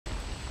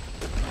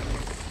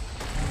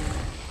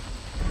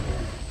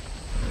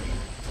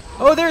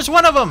Oh, there's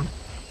one of them!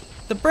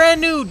 The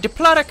brand new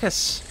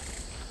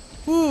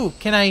DiplodiCursed. Ooh,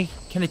 can I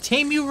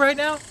tame you right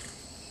now?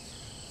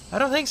 I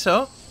don't think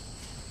so.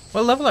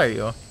 What level are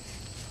you?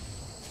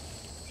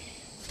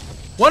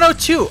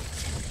 102!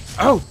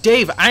 Oh,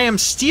 Dave, I am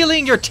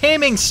stealing your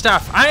taming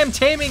stuff! I am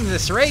taming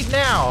this right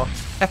now!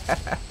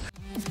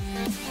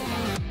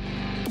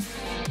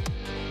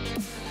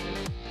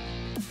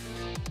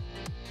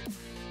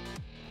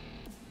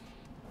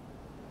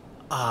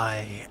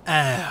 I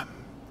am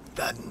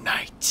the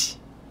night.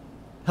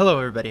 Hello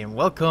everybody and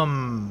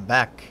welcome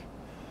back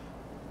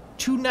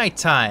to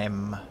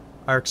Nighttime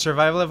Ark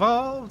Survival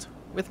Evolved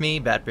with me,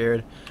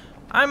 Batbeard.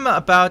 I'm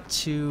about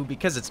to,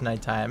 because it's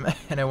nighttime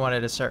and I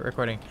wanted to start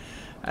recording,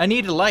 I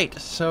need a light,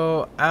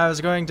 so I was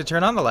going to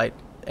turn on the light,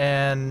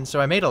 and so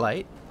I made a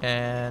light,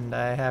 and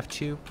I have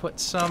to put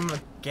some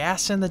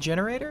gas in the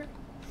generator.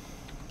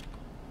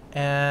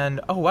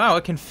 And oh wow,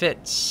 it can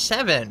fit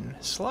 7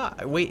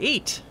 slots. Wait,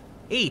 8.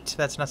 8.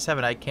 That's not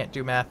 7. I can't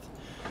do math.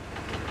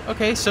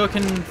 Okay, so it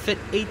can fit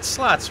 8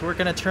 slots. We're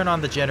gonna turn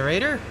on the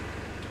generator,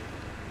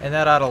 and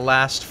that ought to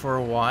last for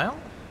a while.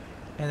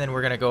 And then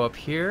we're gonna go up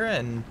here,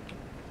 and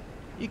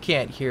you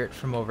can't hear it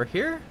from over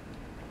here.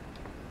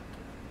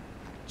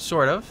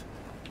 Sort of.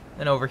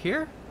 And over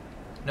here?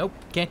 Nope,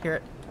 can't hear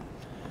it.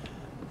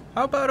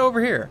 How about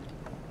over here?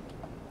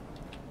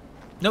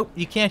 Nope,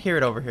 you can't hear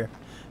it over here.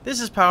 This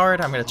is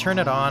powered. I'm gonna turn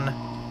it on,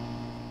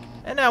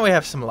 and now we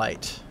have some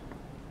light.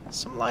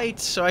 Some light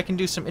so I can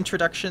do some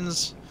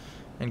introductions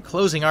and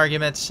closing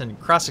arguments and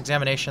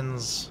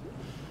cross-examinations.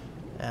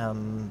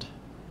 And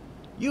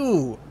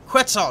you,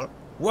 Quetzal,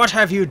 what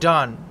have you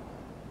done?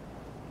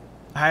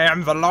 I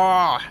am the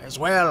law as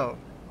well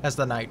as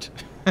the night.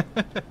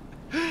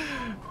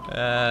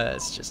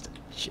 It's just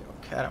a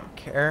joke. I don't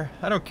care.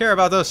 I don't care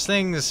about those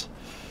things.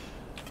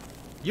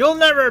 You'll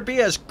never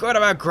be as good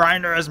of a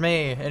grinder as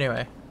me.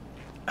 Anyway,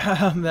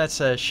 that's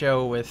a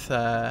show with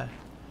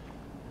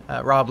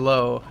Rob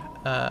Lowe.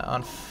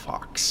 On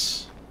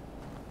Fox.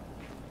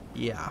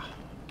 Yeah.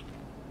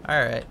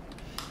 Alright.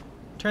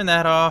 Turn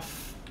that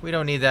off. We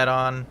don't need that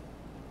on.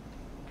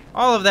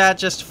 All of that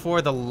just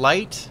for the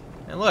light.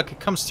 And look, it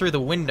comes through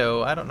the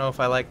window. I don't know if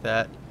I like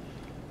that.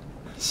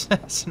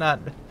 That's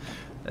not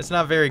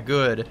very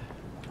good,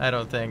 I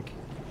don't think.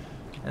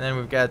 And then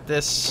we've got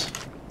this.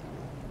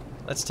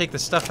 Let's take the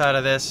stuff out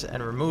of this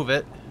and remove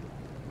it.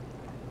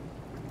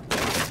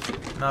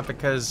 Not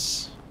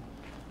because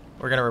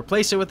we're going to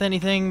replace it with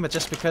anything, but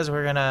just because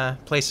we're going to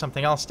place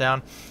something else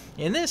down.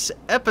 In this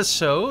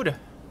episode,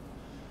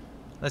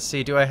 let's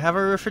see, do I have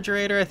a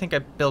refrigerator? I think I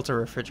built a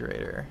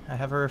refrigerator. I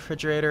have a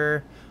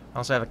refrigerator. I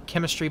also have a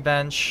chemistry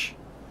bench.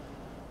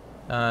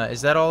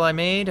 Is that all I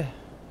made?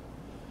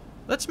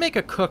 Let's make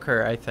a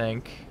cooker, I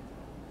think.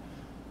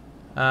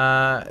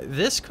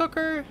 This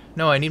cooker?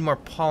 No, I need more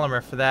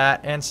polymer for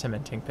that and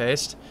cementing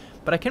paste.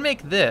 But I can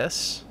make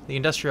this, the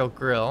industrial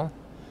grill.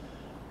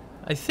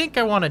 I think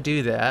I want to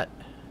do that.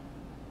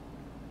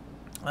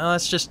 Well,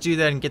 let's just do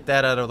that and get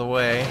that out of the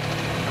way.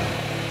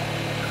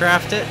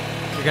 Craft it.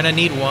 You're gonna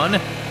need one.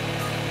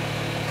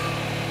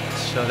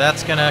 So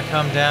that's gonna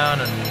come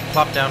down and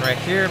plop down right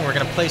here, and we're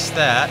gonna place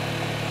that.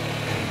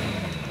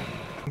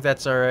 I think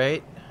that's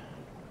alright.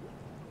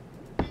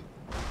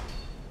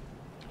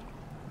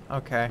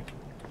 Okay.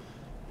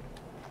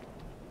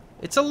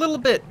 It's a little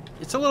bit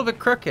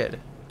crooked.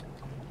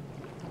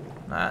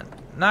 Not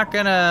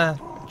gonna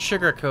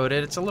sugarcoat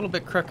it. It's a little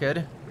bit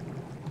crooked.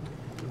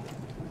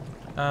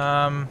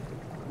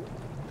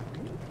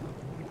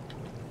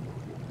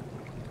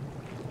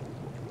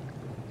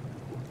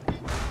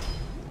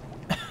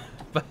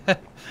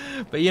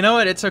 But you know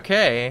what? It's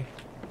okay.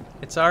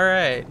 It's all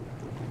right.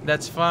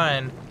 That's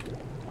fine.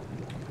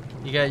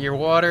 You got your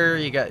water.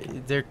 You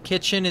got their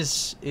kitchen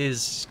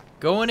is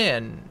going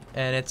in,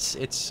 and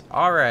it's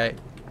all right.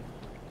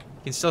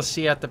 You can still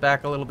see out the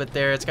back a little bit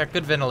there. It's got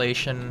good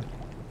ventilation.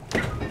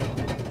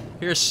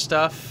 Here's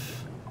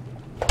stuff,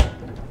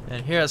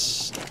 and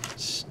here's.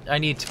 I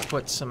need to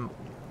put some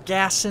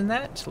gas in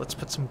that. Let's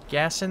put some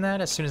gas in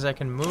that as soon as I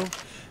can move.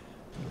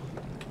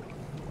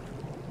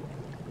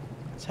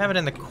 Let's have it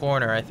in the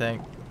corner, I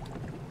think.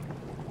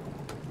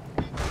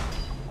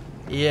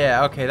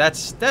 Yeah, okay,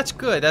 that's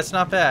good. That's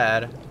not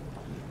bad.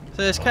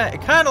 So it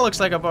kind of looks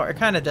like a bar. It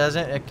kind of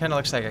doesn't. It kind of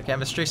looks like a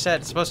chemistry set.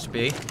 It's supposed to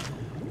be,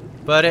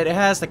 but it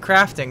has the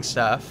crafting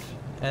stuff,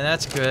 and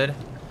that's good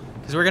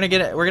because we're gonna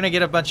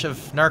get a bunch of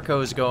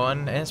narcos going,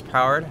 and it's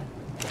powered.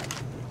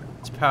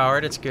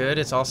 Powered, it's good,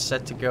 it's all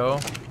set to go.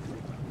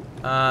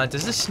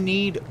 Does this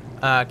need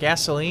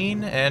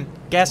gasoline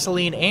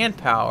and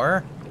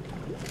power?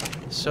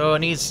 So it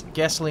needs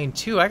gasoline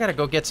too. I gotta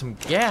go get some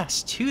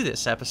gas to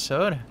this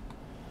episode.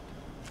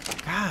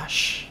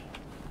 Gosh,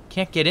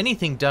 can't get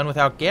anything done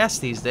without gas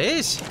these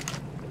days.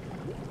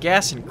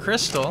 Gas and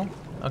crystal.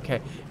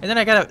 Okay, and then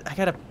I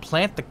gotta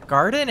plant the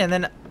garden, and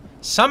then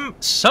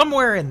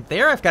somewhere in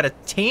there I've gotta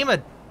tame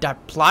a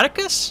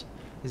DiplodiCursed.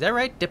 Is that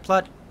right?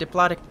 Diplodic.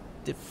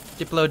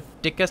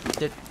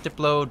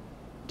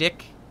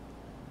 Diplodic?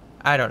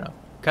 I don't know.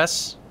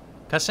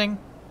 Cussing?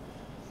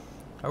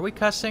 Are we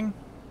cussing?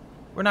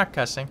 We're not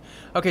cussing.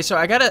 Okay, so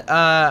I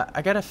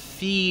gotta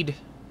feed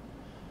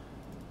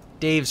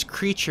Dave's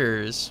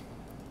creatures.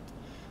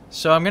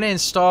 So I'm gonna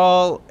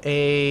install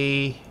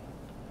a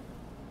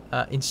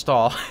I'm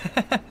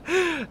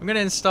gonna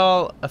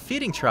install a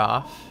feeding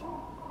trough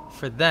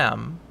for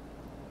them.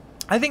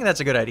 I think that's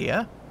a good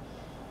idea.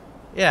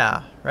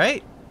 Yeah,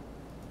 right?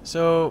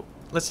 So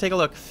let's take a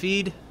look.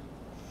 Feed.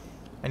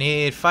 I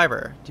need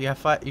fiber. Do you have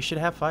fiber? You should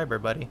have fiber,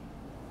 buddy.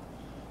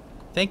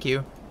 Thank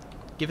you.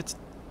 Give it.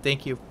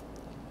 Thank you.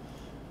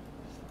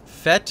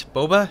 Fett?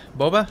 Boba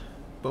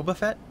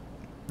Fett?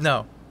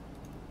 No.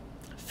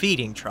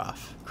 Feeding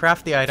trough.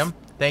 Craft the item.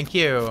 Thank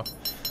you.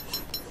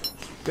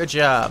 Good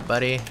job,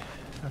 buddy.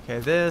 Okay,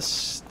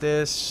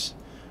 this.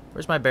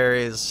 Where's my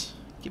berries?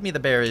 Give me the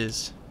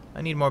berries.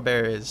 I need more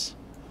berries.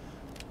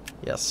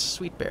 Yes,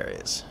 sweet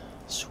berries.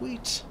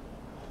 Sweet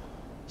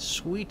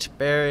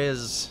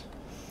berries.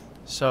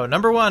 So,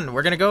 number 1,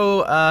 we're gonna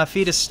go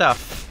feed his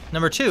stuff.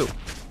 Number 2,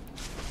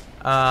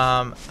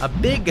 a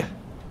big,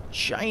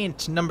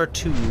 giant number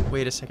 2.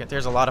 Wait a second,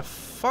 there's a lot of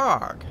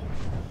fog.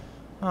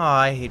 Oh,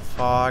 I hate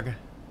fog.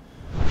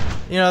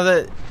 You know,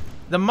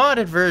 the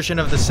modded version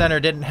of the center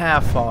didn't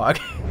have fog.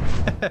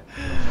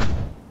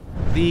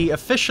 The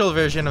official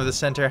version of the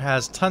center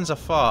has tons of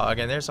fog,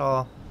 and there's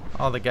all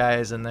the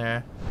guys in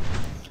there.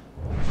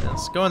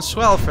 It's going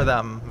swell for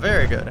them.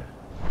 Very good.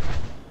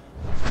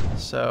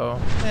 So,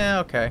 yeah,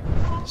 okay.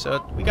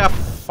 So, we got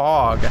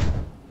fog.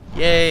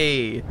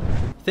 Yay!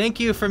 Thank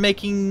you for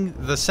making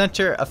the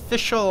center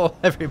official,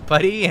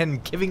 everybody,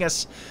 and giving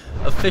us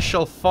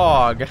official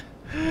fog.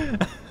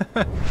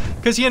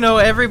 Because, you know,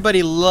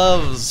 everybody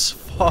loves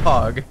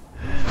fog.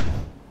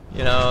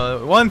 You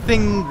know, one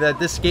thing that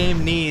this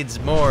game needs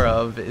more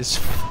of is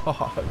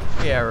fog.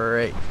 Yeah,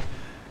 right.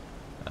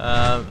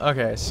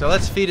 Okay, so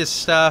let's feed his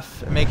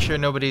stuff and make sure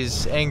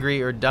nobody's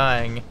angry or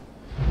dying.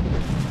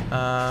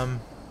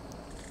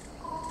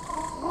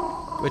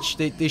 Which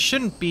they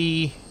shouldn't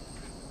be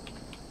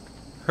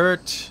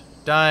hurt,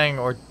 dying,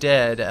 or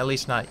dead. At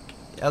least not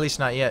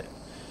yet.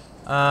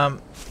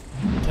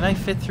 Can I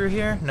fit through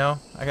here? No,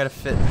 I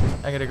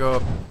gotta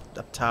go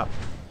up top.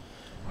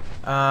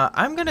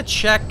 I'm gonna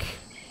check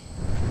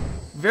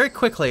very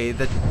quickly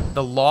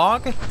the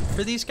log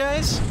for these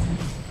guys.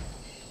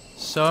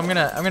 So I'm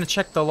gonna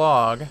check the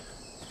log.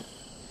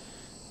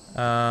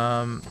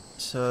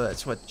 So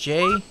that's what,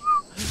 J.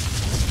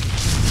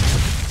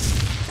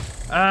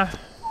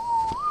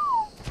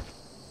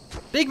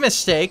 Big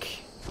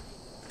mistake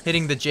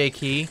hitting the J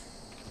key.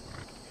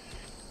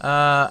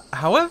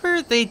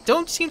 However, they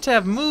don't seem to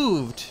have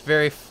moved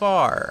very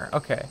far.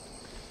 Okay.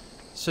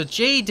 So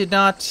J did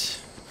not...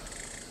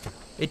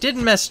 It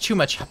didn't mess too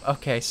much up.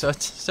 Okay, so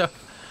it's... So...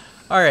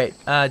 Alright,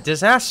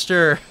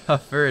 disaster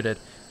averted.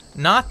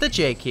 Not the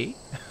J key.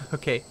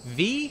 Okay,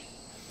 V...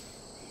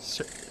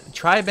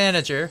 Try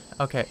manager.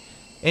 Okay.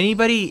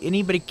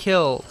 Anybody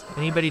killed?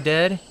 Anybody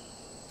dead?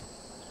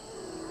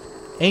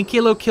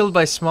 Ankylo killed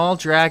by small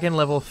dragon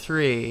level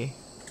 3.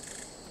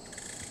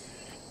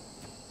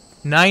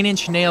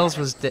 9-inch nails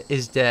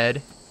is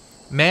dead.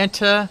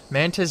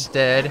 Manta's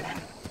dead.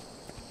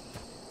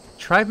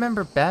 Tribe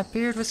member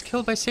Batbeard was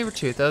killed by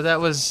Sabretooth. Oh, that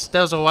was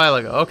a while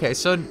ago. Okay,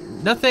 so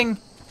nothing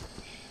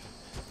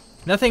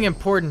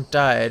important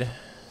died.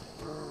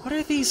 What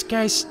are these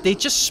guys? They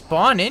just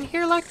spawn in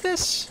here like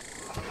this?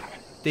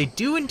 They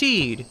do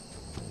indeed.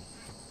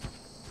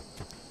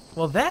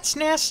 Well, that's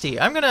nasty.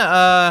 I'm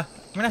gonna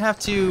have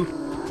to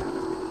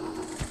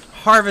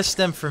harvest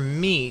them for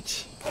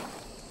meat.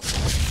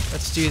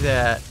 Let's do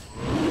that.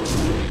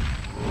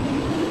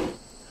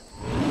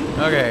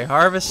 Okay,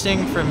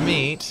 harvesting for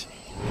meat.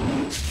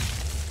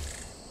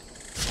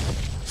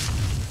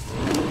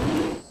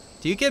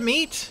 Do you get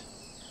meat?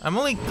 I'm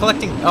only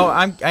collecting... Oh,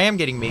 I am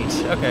getting meat.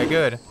 Okay,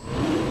 good.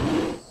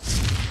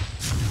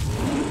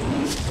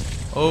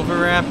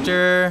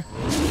 Oviraptor.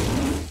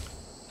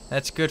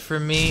 That's good for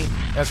me.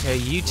 Okay,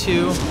 you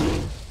two.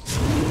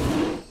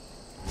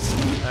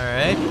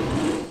 Alright.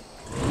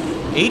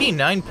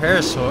 89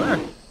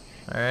 Parasaur.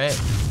 Alright,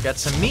 got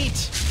some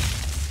meat.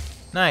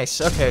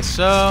 Nice. Okay,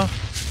 so...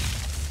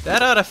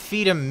 That ought to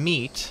feed him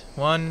meat.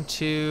 1,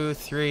 2,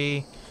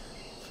 3,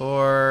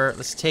 4...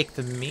 Let's take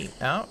the meat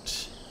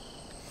out.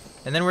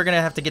 And then we're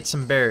gonna have to get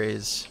some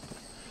berries.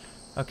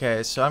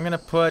 Okay, so I'm gonna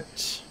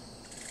put...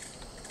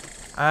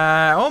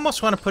 I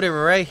almost want to put it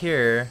right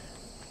here.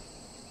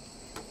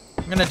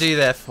 I'm gonna do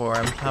that for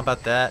him. How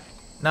about that?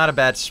 Not a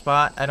bad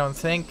spot, I don't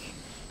think.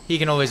 He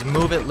can always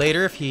move it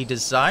later if he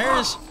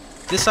desires.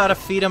 This ought to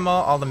feed him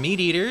all the meat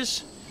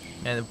eaters.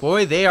 And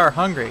boy, they are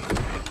hungry.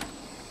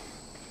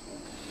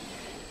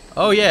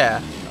 Oh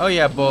yeah. Oh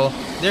yeah, Bull.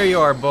 There you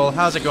are, Bull.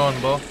 How's it going,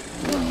 Bull?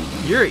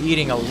 You're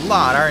eating a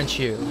lot, aren't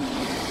you?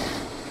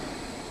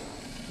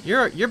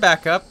 You're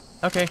back up.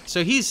 Okay,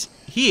 so he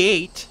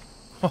ate.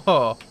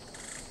 Oh,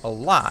 a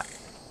lot.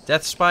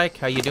 Death Spike,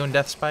 how you doing,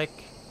 Death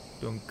Spike?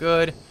 Doing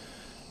good.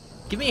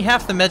 Give me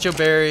half the Mejo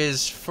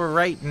berries for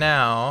right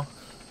now.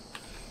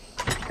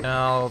 And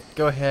I'll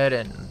go ahead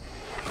and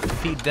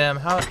feed them.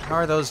 How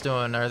are those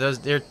doing? Are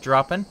they're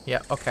dropping?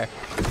 Yeah, okay.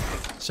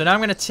 So now I'm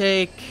gonna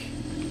take,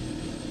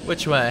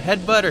 which one?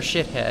 Headbutt or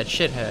shithead?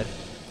 Shithead.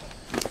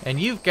 And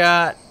you've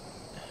got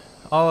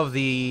all of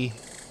the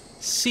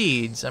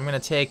seeds. I'm gonna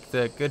take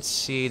the good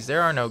seeds.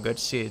 There are no good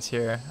seeds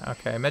here.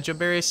 Okay,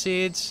 mejoberry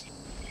seeds.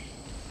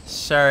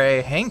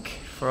 Sorry, Hank,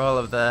 for all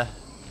of the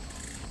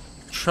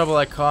trouble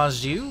I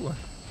caused you.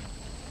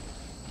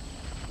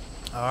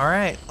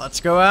 Alright, let's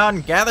go out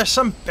and gather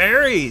some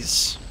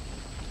berries.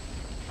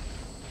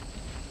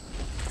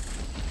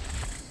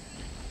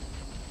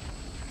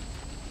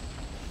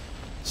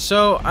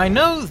 So, I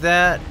know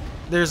that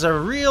there's a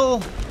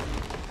real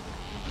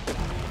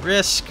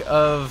risk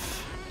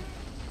of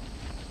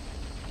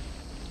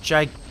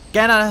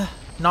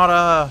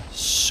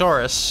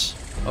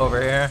Giganotosaurus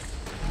over here.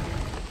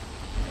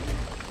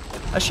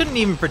 I shouldn't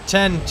even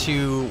pretend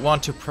to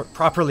want to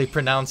properly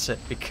pronounce it,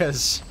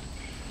 because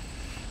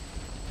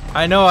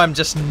I know I'm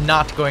just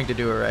not going to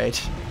do it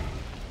right.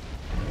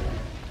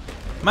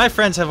 My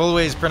friends have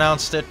always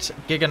pronounced it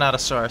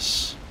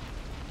Giganotosaurus,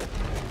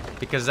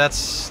 because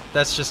that's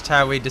just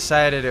how we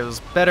decided it was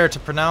better to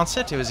pronounce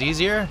it. It was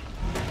easier.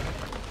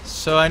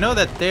 So I know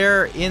that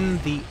they're in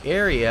the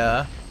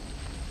area.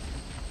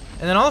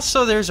 And then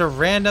also there's a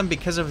random,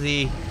 because of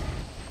the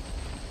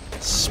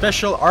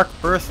special Ark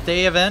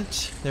birthday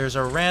event, there's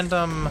a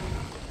random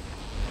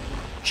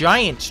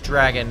giant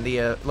dragon,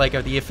 the like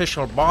the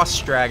official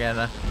boss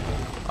dragon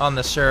on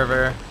the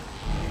server.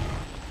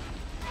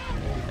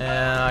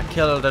 And I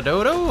killed a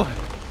dodo.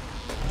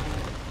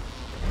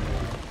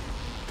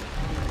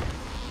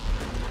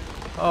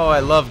 Oh, I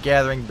love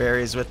gathering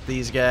berries with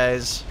these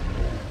guys.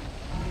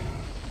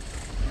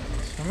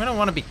 So I'm gonna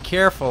want to be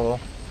careful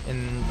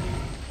in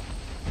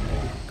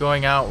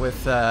going out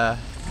with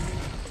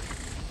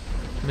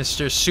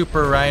Mr.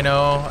 Super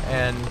Rhino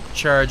and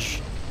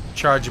Charge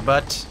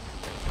Butt.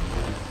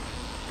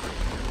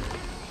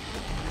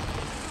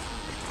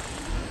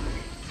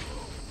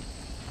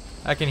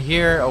 I can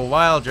hear a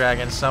wild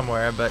dragon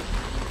somewhere, but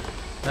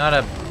not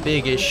a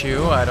big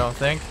issue, I don't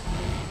think.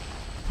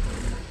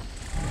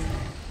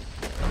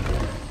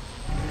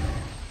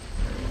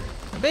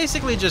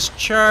 Basically just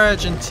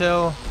charge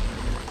until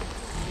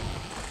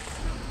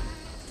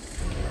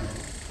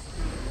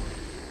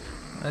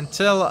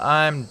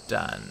I'm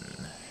done.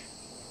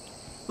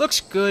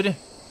 Looks good.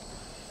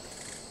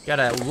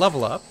 Gotta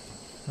level up.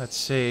 Let's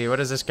see, what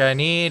does this guy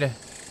need?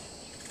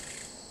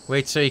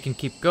 Wait so you can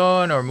keep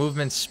going, or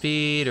movement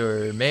speed,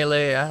 or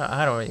melee.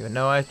 I don't even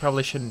know. I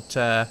probably shouldn't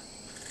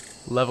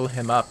level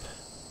him up.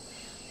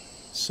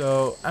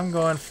 So I'm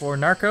going for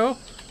Narco.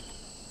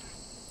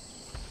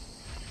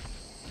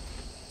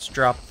 Let's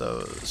drop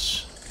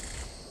those.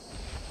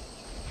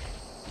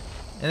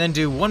 And then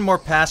do one more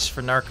pass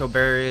for narco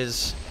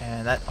berries,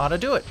 and that ought to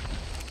do it.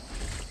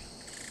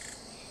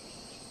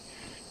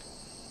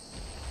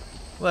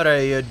 What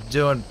are you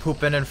doing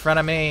pooping in front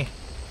of me?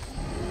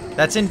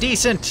 That's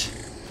indecent!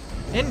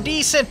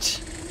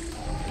 Indecent!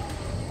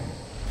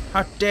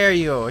 How dare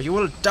you! You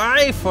will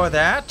die for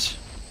that!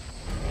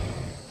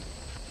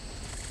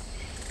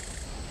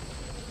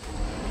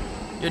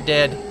 You're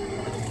dead.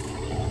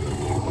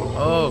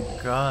 Oh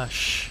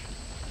gosh.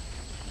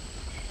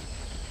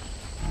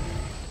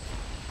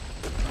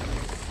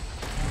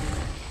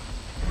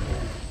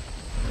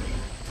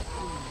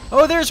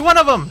 Oh, there's one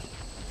of them!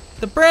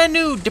 The brand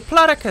new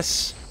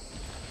DiplodiCursed!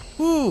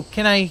 Ooh,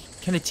 can I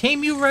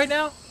tame you right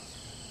now?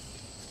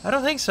 I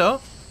don't think so.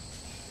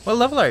 What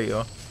level are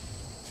you?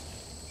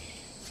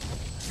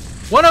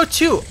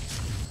 102!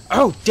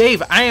 Oh,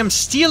 Dave, I am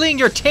stealing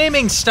your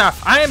taming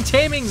stuff! I am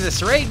taming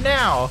this right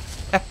now!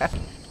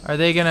 Are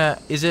they gonna...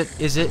 Is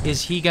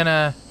he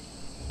gonna...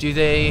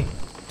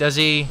 Does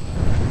he...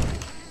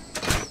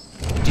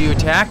 Do you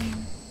attack?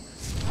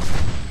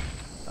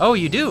 Oh,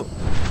 you do!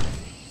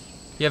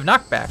 You have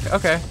knockback.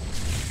 Okay.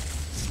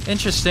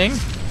 Interesting.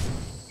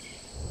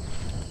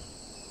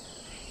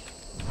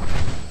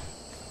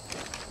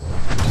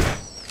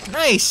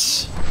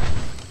 Nice!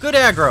 Good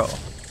aggro.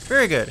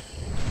 Very good.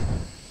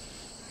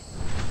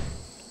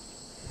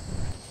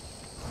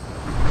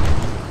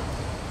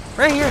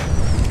 Right here.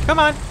 Come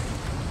on.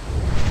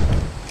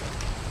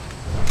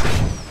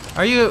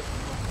 Are you...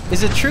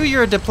 Is it true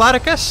you're a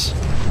DiplodiCursed?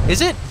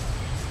 Is it?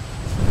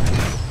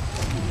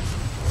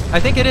 I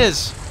think it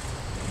is.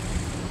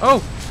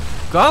 Oh,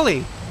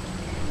 golly.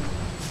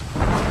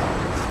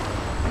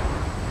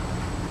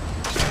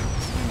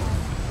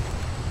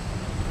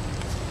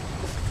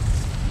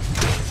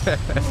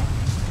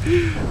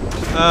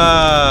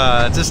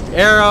 Just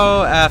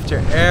arrow after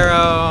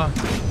arrow.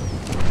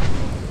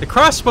 The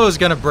crossbow's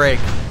gonna break.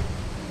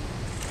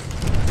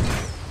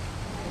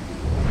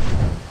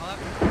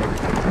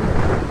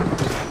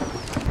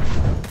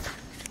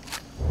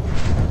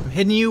 I'm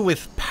hitting you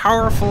with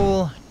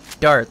powerful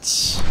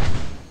darts.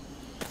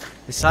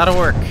 This ought to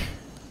work.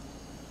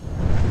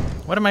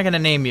 What am I gonna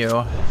name you?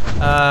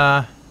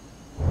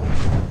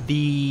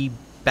 The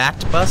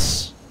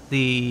Batbus?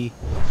 The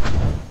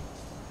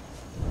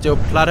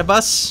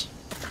Diplodocus?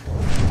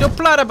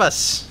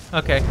 Diplodocus!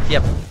 Okay,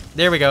 yep.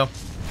 There we go.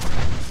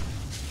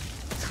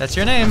 That's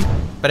your name.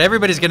 But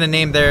everybody's gonna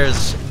name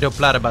theirs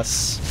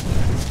Diplodocus.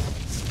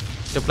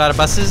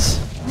 Diplodocuses?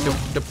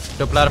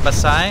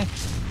 Diplodocusi?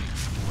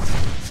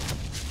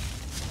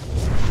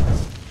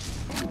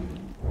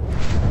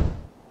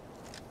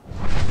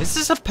 Is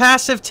this a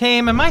passive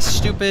tame? Am I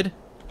stupid?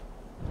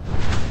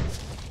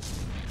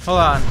 Hold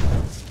on.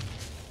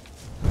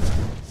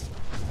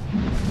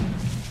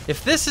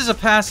 If this is a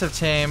passive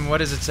tame, what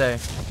does it say?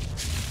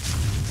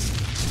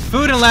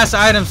 Food and last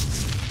items.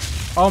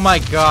 Oh my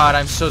god,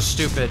 I'm so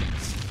stupid.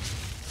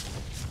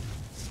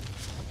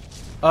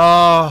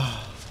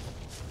 Oh.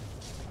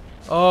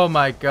 Oh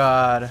my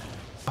god.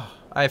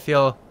 I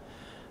feel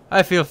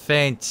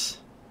faint.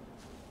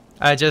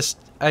 I'm so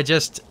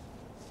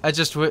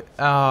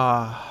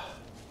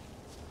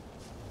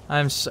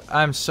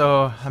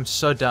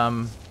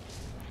dumb.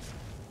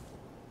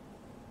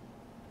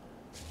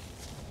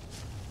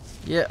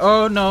 Yeah,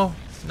 oh no.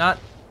 Not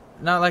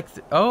like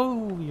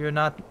oh, you're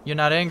not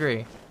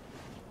angry.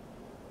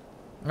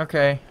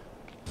 Okay.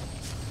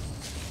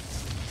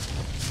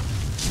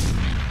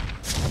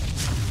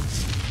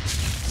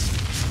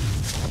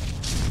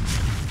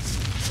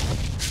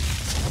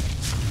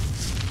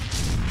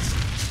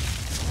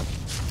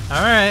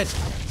 All right.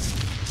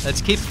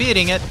 Let's keep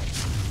feeding it.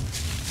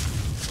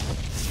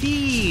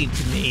 Feed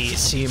me,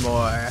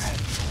 Seymour.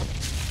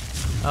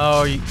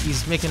 Oh,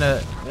 he's making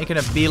a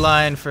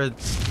beeline for.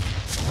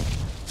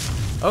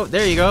 Oh,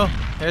 there you go.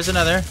 There's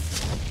another.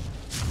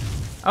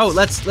 Oh,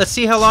 let's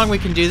see how long we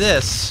can do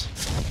this.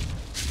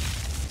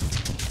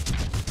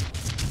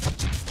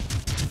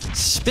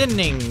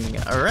 Spinning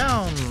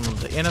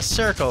around in a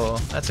circle.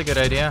 That's a good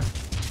idea.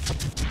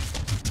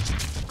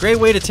 Great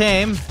way to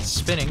tame.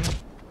 Spinning.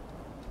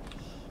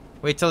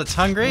 Wait till it's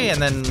hungry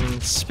and then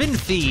spin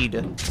feed.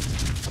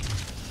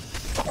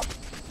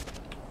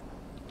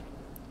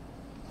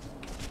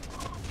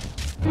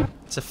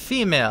 It's a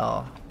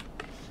female.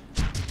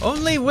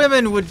 Only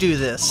women would do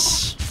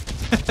this.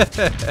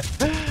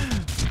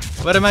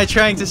 What am I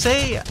trying to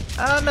say?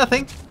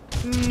 Nothing.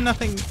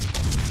 Nothing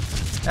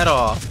at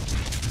all.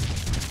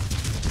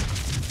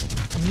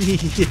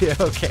 Yeah,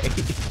 okay.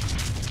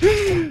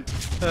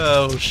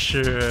 Oh,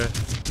 sure.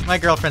 My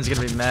girlfriend's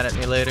gonna be mad at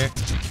me later.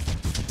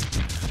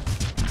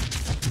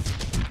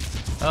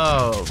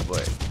 Oh,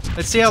 boy.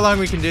 Let's see how long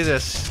we can do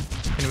this.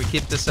 Can we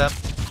keep this up?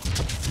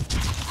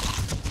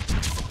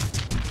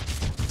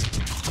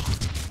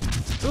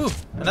 Ooh,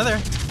 another.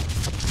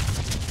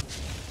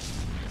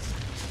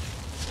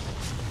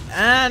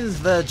 And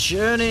the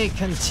journey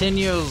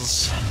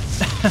continues.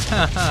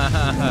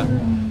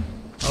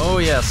 Oh,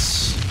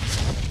 yes.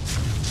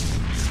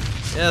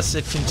 Yes,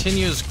 it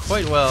continues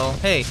quite well.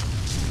 Hey.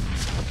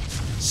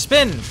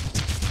 Spin!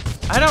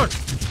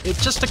 It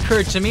just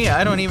occurred to me,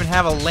 I don't even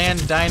have a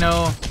land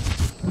dino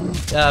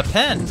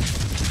pen.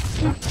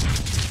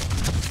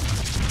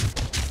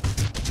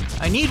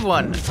 I need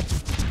one.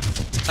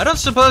 I don't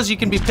suppose you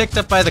can be picked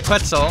up by the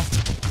Quetzal.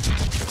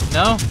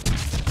 No?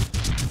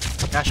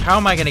 Gosh, how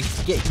am I gonna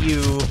get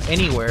you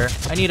anywhere?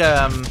 I need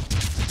a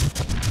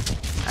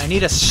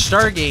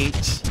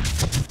Stargate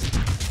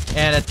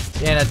and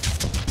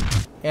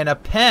a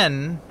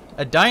pen,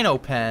 a dino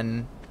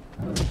pen.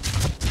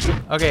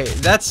 Okay,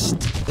 that's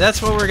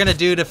what we're gonna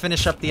do to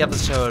finish up the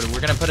episode. We're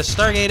gonna put a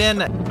Stargate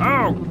in.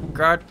 Oh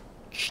god.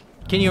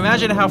 Can you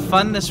imagine how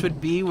fun this would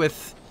be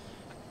with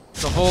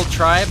the whole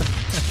tribe?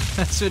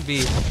 This would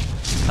be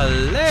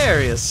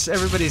hilarious.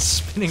 Everybody's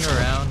spinning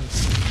around.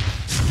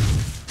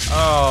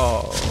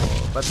 Oh,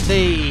 but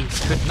they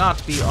could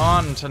not be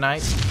on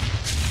tonight.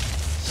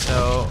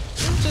 So,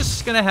 we're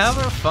just gonna have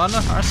our fun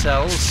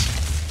ourselves.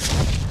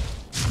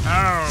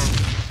 Oh,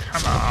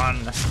 come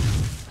on.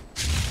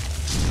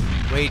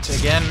 Wait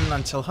again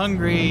until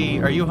hungry.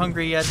 Are you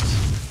hungry yet?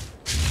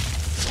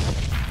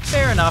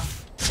 Fair enough.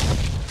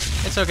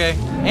 It's okay.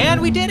 And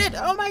we did it!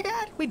 Oh my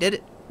god! We did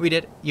it. We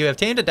did it. You have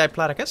tamed a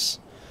Diplodocus.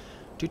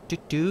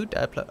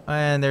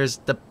 And there's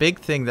the big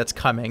thing that's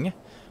coming.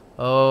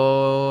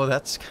 Oh,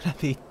 that's gonna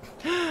be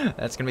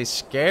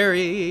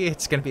scary.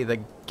 It's gonna be the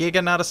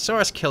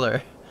Giganotosaurus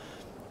killer.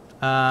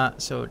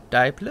 So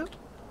Diplo.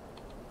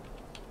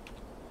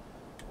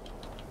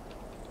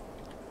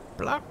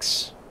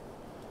 Blocks.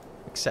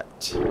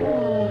 Accept.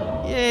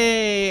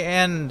 Yay!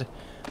 And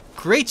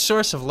great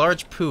source of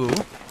large poo.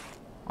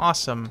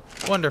 Awesome.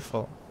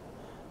 Wonderful.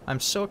 I'm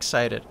so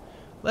excited.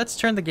 Let's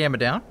turn the gamma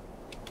down.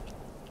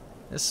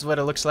 This is what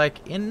it looks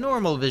like in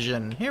normal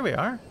vision. Here we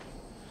are.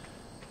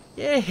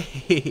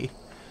 Yay!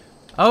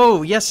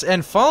 Oh, yes,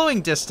 and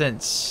following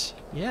distance.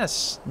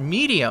 Yes,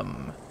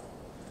 medium.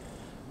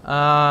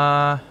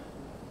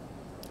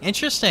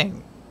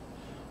 Interesting.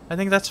 I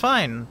think that's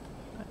fine.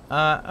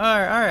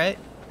 Alright.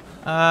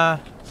 I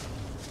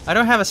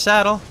don't have a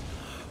saddle.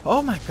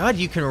 Oh my god,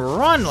 you can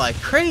run like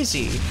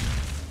crazy.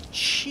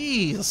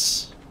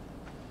 Jeez.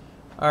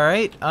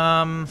 Alright,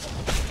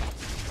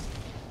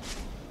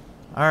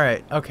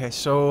 Alright, okay,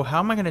 so how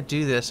am I gonna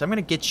do this? I'm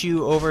gonna get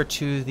you over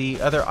to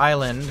the other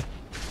island,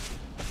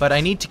 but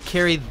I need to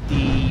carry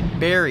the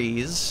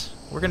berries.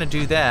 we're gonna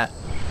do that.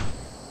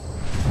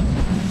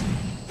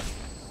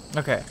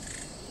 Okay.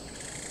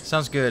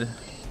 Sounds good.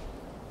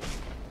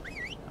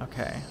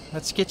 Okay.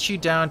 Let's get you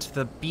down to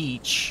the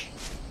beach.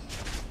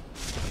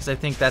 Because I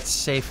think that's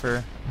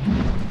safer.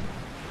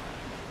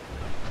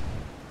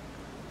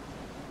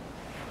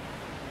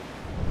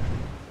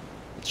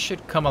 It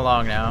should come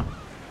along now.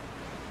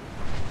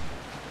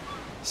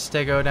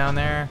 Stego down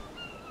there.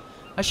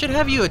 I should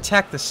have you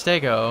attack the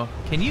Stego.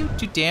 Can you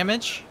do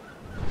damage?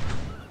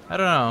 I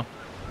don't know.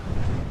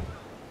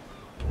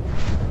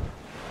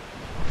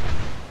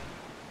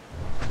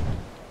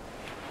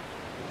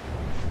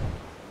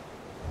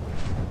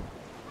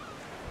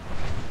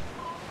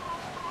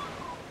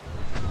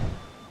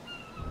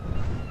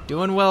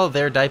 Doing well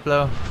there,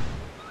 Diplo.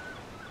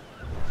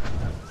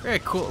 Very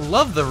cool.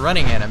 Love the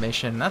running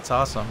animation. That's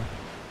awesome.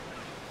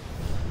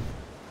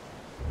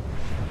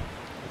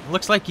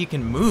 Looks like you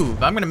can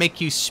move. I'm gonna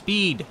make you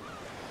speed.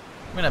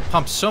 I'm gonna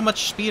pump so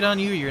much speed on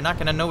you, you're not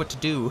gonna know what to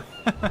do.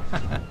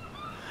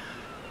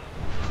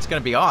 It's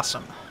gonna be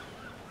awesome.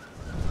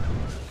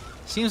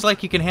 Seems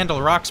like you can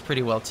handle rocks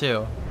pretty well,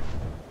 too.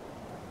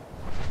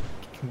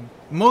 You can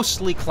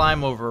mostly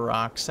climb over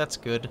rocks. That's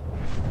good.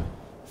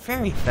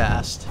 Very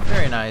fast.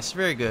 Very nice.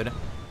 Very good.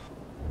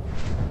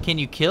 Can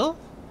you kill?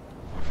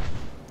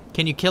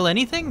 Can you kill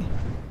anything?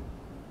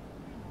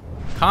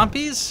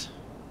 Compies?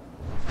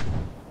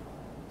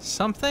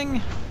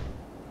 Something?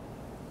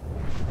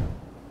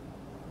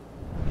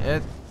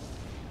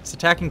 It's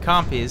attacking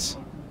compies.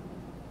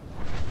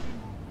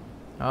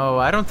 Oh,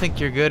 I don't think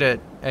you're good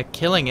at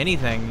killing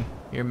anything.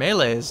 Your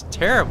melee is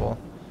terrible.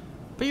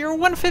 But you're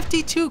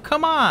 152,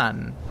 come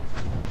on!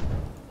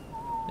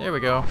 There we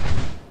go.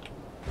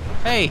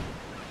 Hey!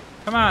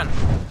 Come on!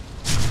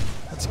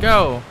 Let's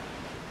go!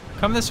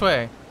 Come this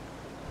way.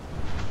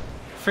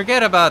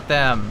 Forget about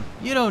them.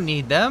 You don't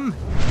need them.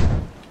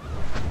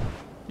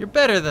 You're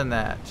better than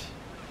that.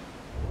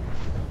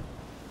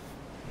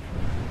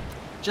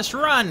 Just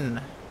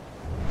run!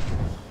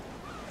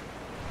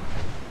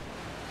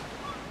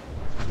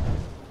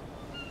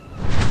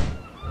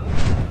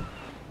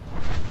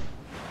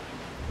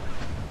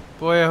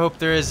 Boy, I hope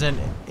there isn't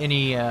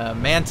any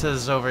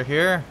mantas over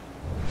here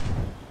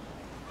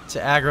to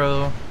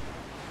aggro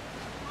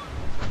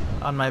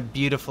on my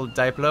beautiful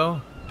Diplo.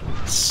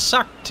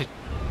 Suck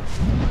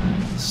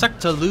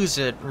to lose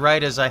it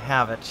right as I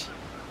have it.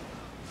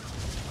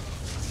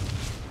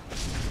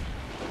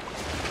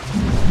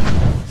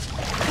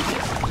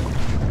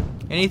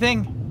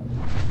 Anything?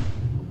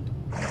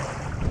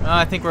 Oh,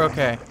 I think we're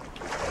okay.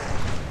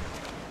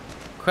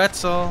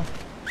 Quetzal.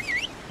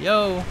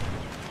 Yo.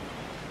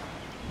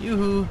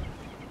 Yoo-hoo.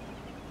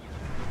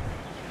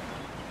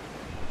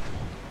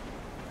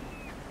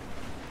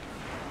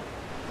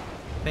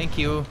 Thank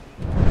you.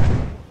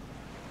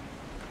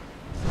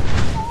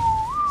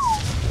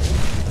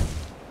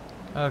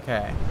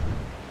 Okay.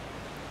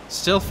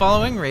 Still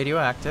following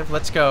radioactive.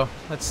 Let's go.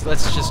 Let's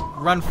just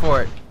run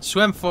for it.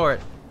 Swim for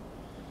it.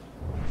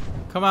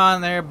 Come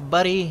on there,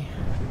 buddy.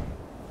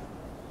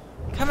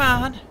 Come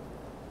on.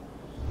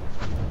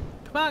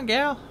 Come on,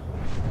 gal.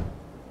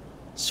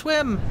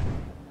 Swim.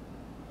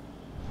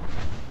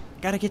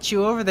 Gotta get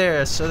you over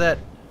there so that...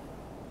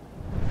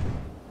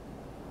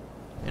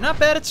 You're not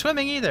bad at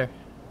swimming either.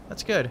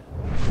 That's good.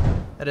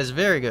 That is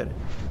very good.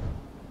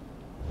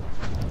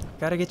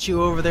 Gotta get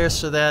you over there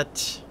so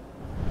that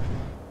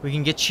we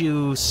can get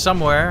you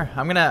somewhere.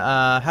 I'm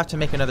gonna have to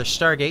make another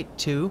Stargate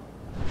too.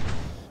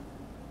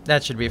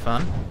 That should be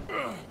fun.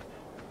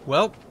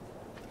 Well,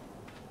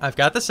 I've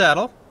got the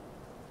saddle,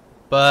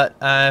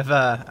 but I've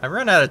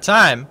run out of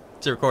time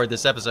to record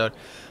this episode.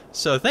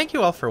 So thank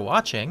you all for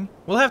watching.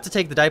 We'll have to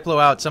take the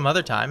Diplo out some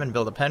other time and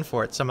build a pen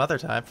for it some other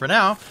time. For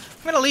now,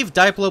 I'm going to leave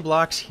Diplo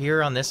blocks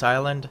here on this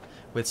island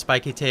with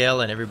Spiky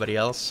Tail and everybody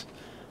else.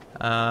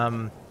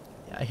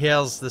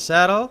 Hails the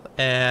saddle,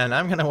 and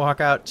I'm going to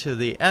walk out to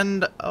the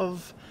end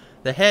of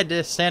the head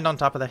to stand on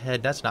top of the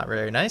head. That's not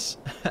very nice.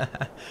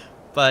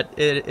 But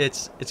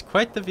it's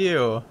quite the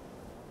view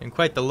and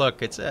quite the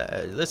look. It's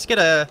let's get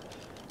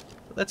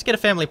a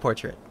family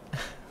portrait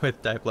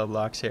with Diplo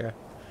blocks here.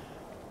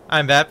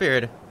 I'm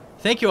Batbeard.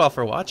 Thank you all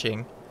for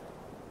watching.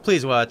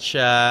 Please watch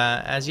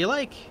as you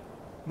like.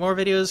 More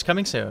videos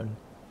coming soon.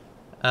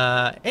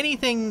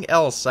 Anything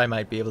else I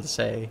might be able to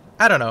say?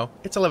 I don't know.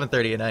 It's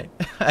 11:30 at night.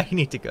 I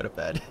need to go to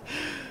bed.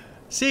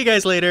 See you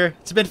guys later.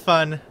 It's been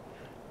fun.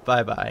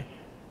 Bye-bye.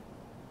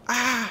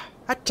 Ah!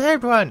 I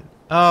tamed one!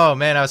 Oh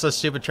man, I was so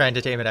stupid trying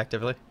to tame it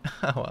actively.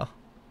 Oh well.